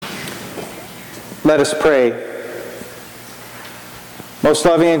Let us pray. Most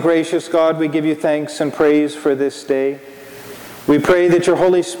loving and gracious God, we give you thanks and praise for this day. We pray that your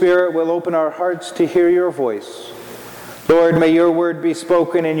Holy Spirit will open our hearts to hear your voice. Lord, may your word be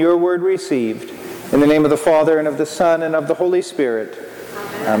spoken and your word received. In the name of the Father, and of the Son, and of the Holy Spirit.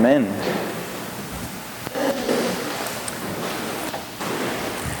 Amen.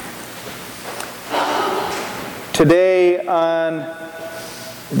 Today on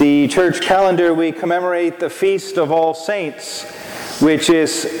the church calendar, we commemorate the Feast of All Saints, which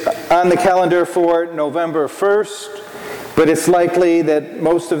is on the calendar for November 1st, but it's likely that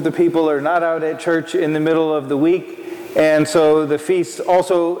most of the people are not out at church in the middle of the week, and so the feast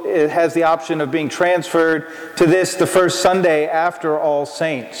also has the option of being transferred to the first Sunday after All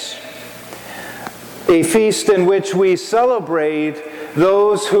Saints. A feast in which we celebrate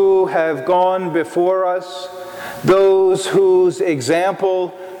those who have gone before us, those whose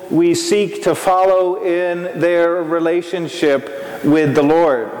example we seek to follow in their relationship with the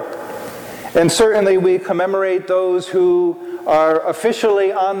Lord. And certainly we commemorate those who are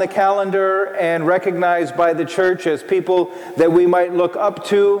officially on the calendar and recognized by the church as people that we might look up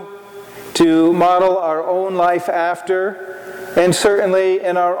to model our own life after. And certainly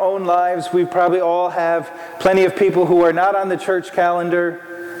in our own lives, we probably all have plenty of people who are not on the church calendar,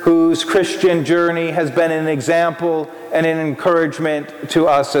 whose Christian journey has been an example and an encouragement to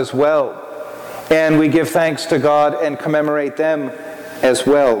us as well. And we give thanks to God and commemorate them as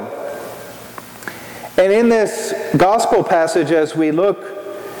well. And in this gospel passage, as we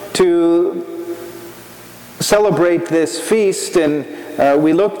look to celebrate this feast, and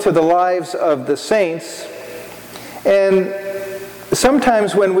we look to the lives of the saints, and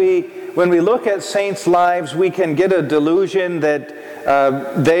sometimes when we look at saints' lives, we can get a delusion that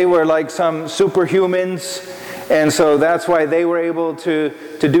they were like some superhumans, and so that's why they were able to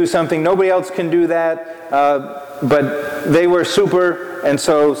do something. Nobody else can do that, but they were super, and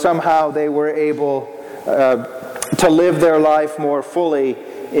so somehow they were able to live their life more fully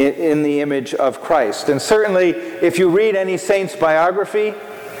in the image of Christ. And certainly, if you read any saint's biography,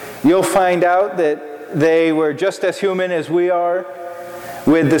 you'll find out that they were just as human as we are,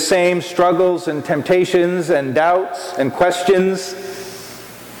 with the same struggles and temptations and doubts and questions.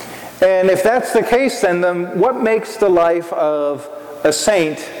 And if that's the case, then what makes the life of a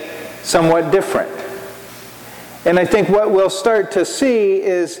saint somewhat different? And I think what we'll start to see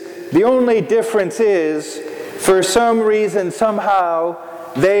is the only difference is, for some reason, somehow,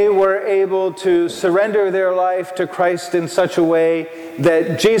 they were able to surrender their life to Christ in such a way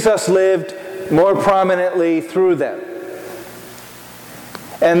that Jesus lived more prominently through them.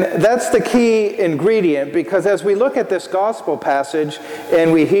 And that's the key ingredient, because as we look at this gospel passage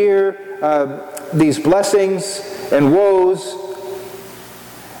and we hear these blessings and woes,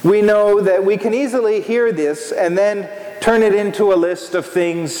 we know that we can easily hear this and then turn it into a list of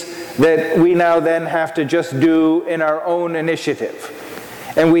things that we now then have to just do in our own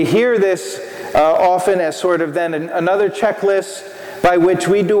initiative. And we hear this often as sort of then another checklist by which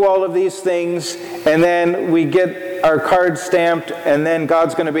we do all of these things, and then we get our card stamped, and then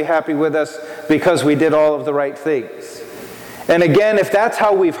God's going to be happy with us because we did all of the right things. And again, if that's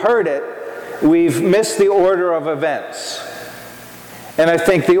how we've heard it, we've missed the order of events. And I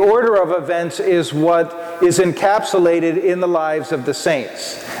think the order of events is what is encapsulated in the lives of the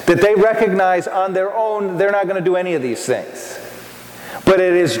saints. That they recognize on their own they're not going to do any of these things. But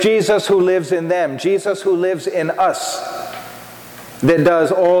it is Jesus who lives in them, Jesus who lives in us, that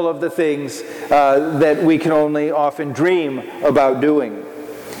does all of the things that we can only often dream about doing.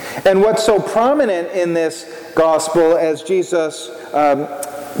 And what's so prominent in this gospel as Jesus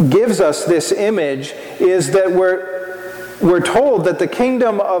gives us this image is that we're told that the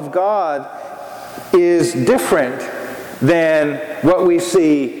kingdom of God is different than what we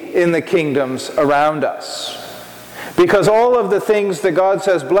see in the kingdoms around us. Because all of the things that God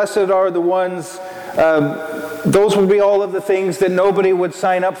says, blessed are the ones, those would be all of the things that nobody would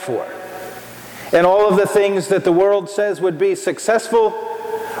sign up for. And all of the things that the world says would be successful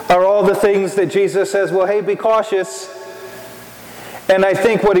are all the things that Jesus says, well, hey, be cautious. And I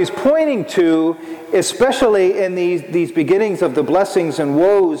think what he's pointing to, especially in these beginnings of the blessings and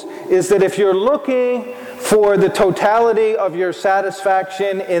woes, is that if you're looking for the totality of your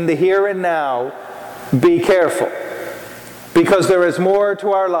satisfaction in the here and now, be careful. Because there is more to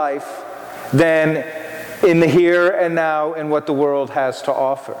our life than in the here and now and what the world has to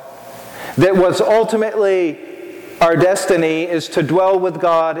offer. That what's ultimately our destiny is to dwell with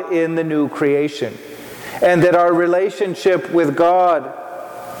God in the new creation. And that our relationship with God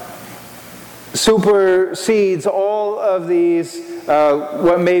supersedes all of these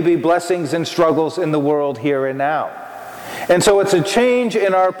what may be blessings and struggles in the world here and now. And so it's a change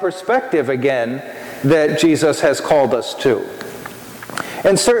in our perspective again that Jesus has called us to.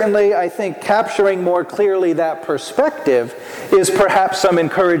 And certainly, I think capturing more clearly that perspective is perhaps some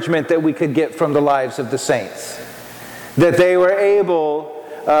encouragement that we could get from the lives of the saints. That they were able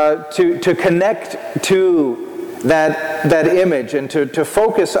to connect to that image and to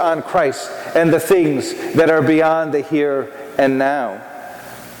focus on Christ and the things that are beyond the here and now.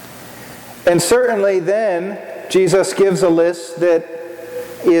 And certainly then, Jesus gives a list that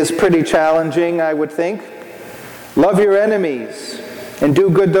is pretty challenging, I would think. Love your enemies and do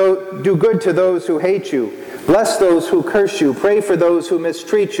good to those who hate you. Bless those who curse you. Pray for those who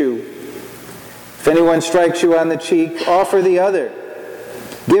mistreat you. If anyone strikes you on the cheek, offer the other.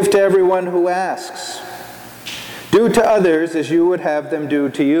 Give to everyone who asks. Do to others as you would have them do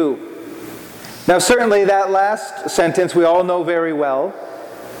to you. Now certainly that last sentence we all know very well.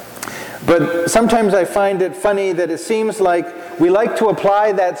 But sometimes I find it funny that it seems like we like to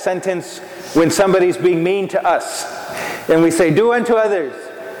apply that sentence when somebody's being mean to us. And we say, do unto others.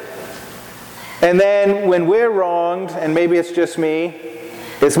 And then when we're wronged, and maybe it's just me,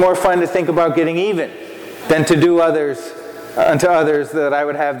 it's more fun to think about getting even than to do unto others that I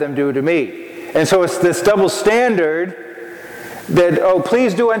would have them do to me. And so it's this double standard that, oh,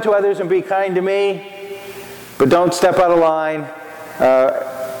 please do unto others and be kind to me, but don't step out of line,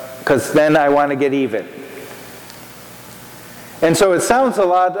 because then I want to get even. And so it sounds a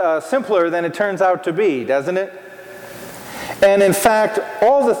lot simpler than it turns out to be, doesn't it? And in fact,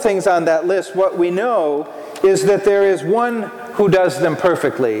 all the things on that list, what we know is that there is one who does them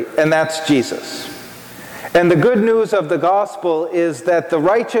perfectly, and that's Jesus. And the good news of the gospel is that the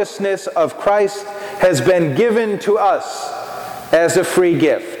righteousness of Christ has been given to us as a free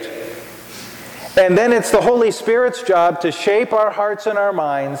gift. And then it's the Holy Spirit's job to shape our hearts and our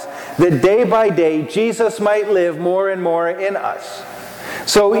minds that day by day Jesus might live more and more in us.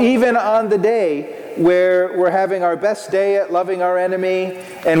 So even on the day where we're having our best day at loving our enemy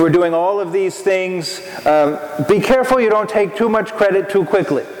and we're doing all of these things, be careful you don't take too much credit too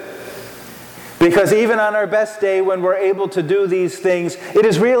quickly. Because even on our best day when we're able to do these things, it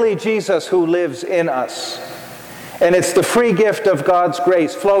is really Jesus who lives in us. And it's the free gift of God's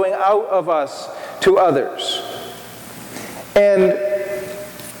grace flowing out of us to others. And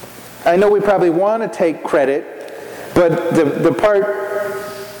I know we probably want to take credit, but the part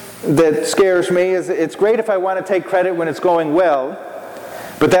that scares me is it's great if I want to take credit when it's going well,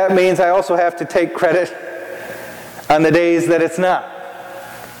 but that means I also have to take credit on the days that it's not.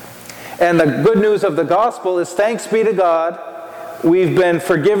 And the good news of the gospel is, thanks be to God, we've been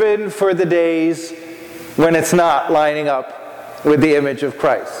forgiven for the days when it's not lining up with the image of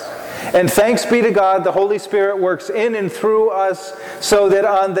Christ. And thanks be to God, the Holy Spirit works in and through us so that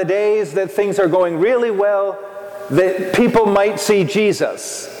on the days that things are going really well, that people might see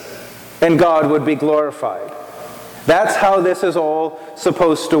Jesus and God would be glorified. That's how this is all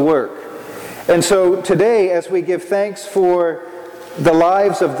supposed to work. And so today, as we give thanks for the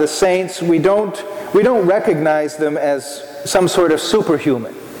lives of the saints, we don't recognize them as some sort of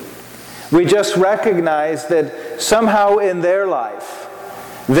superhuman. We just recognize that somehow in their life,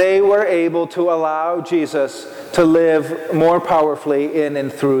 they were able to allow Jesus to live more powerfully in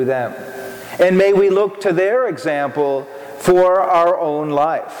and through them. And may we look to their example for our own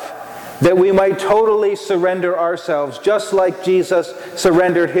life, that we might totally surrender ourselves, just like Jesus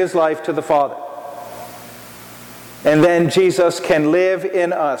surrendered his life to the Father. And then Jesus can live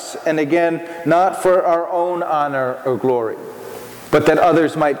in us, and again, not for our own honor or glory, but that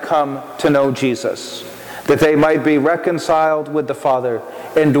others might come to know Jesus, that they might be reconciled with the Father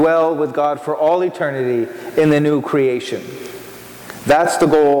and dwell with God for all eternity in the new creation. That's the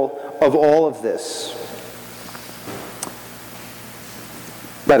goal of all of this.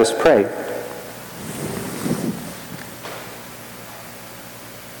 Let us pray.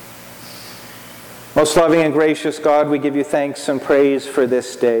 Most loving and gracious God, we give you thanks and praise for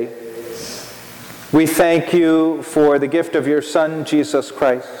this day. We thank you for the gift of your Son, Jesus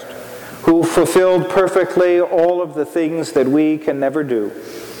Christ, who fulfilled perfectly all of the things that we can never do.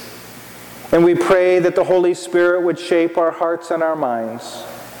 And we pray that the Holy Spirit would shape our hearts and our minds,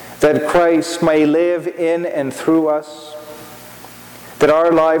 that Christ may live in and through us, that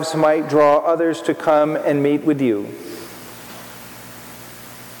our lives might draw others to come and meet with you.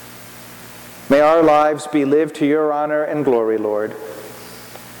 May our lives be lived to your honor and glory, Lord.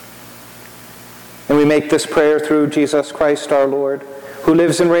 And we make this prayer through Jesus Christ our Lord, who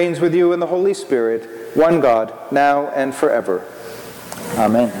lives and reigns with you in the Holy Spirit, one God, now and forever.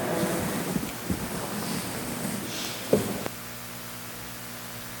 Amen.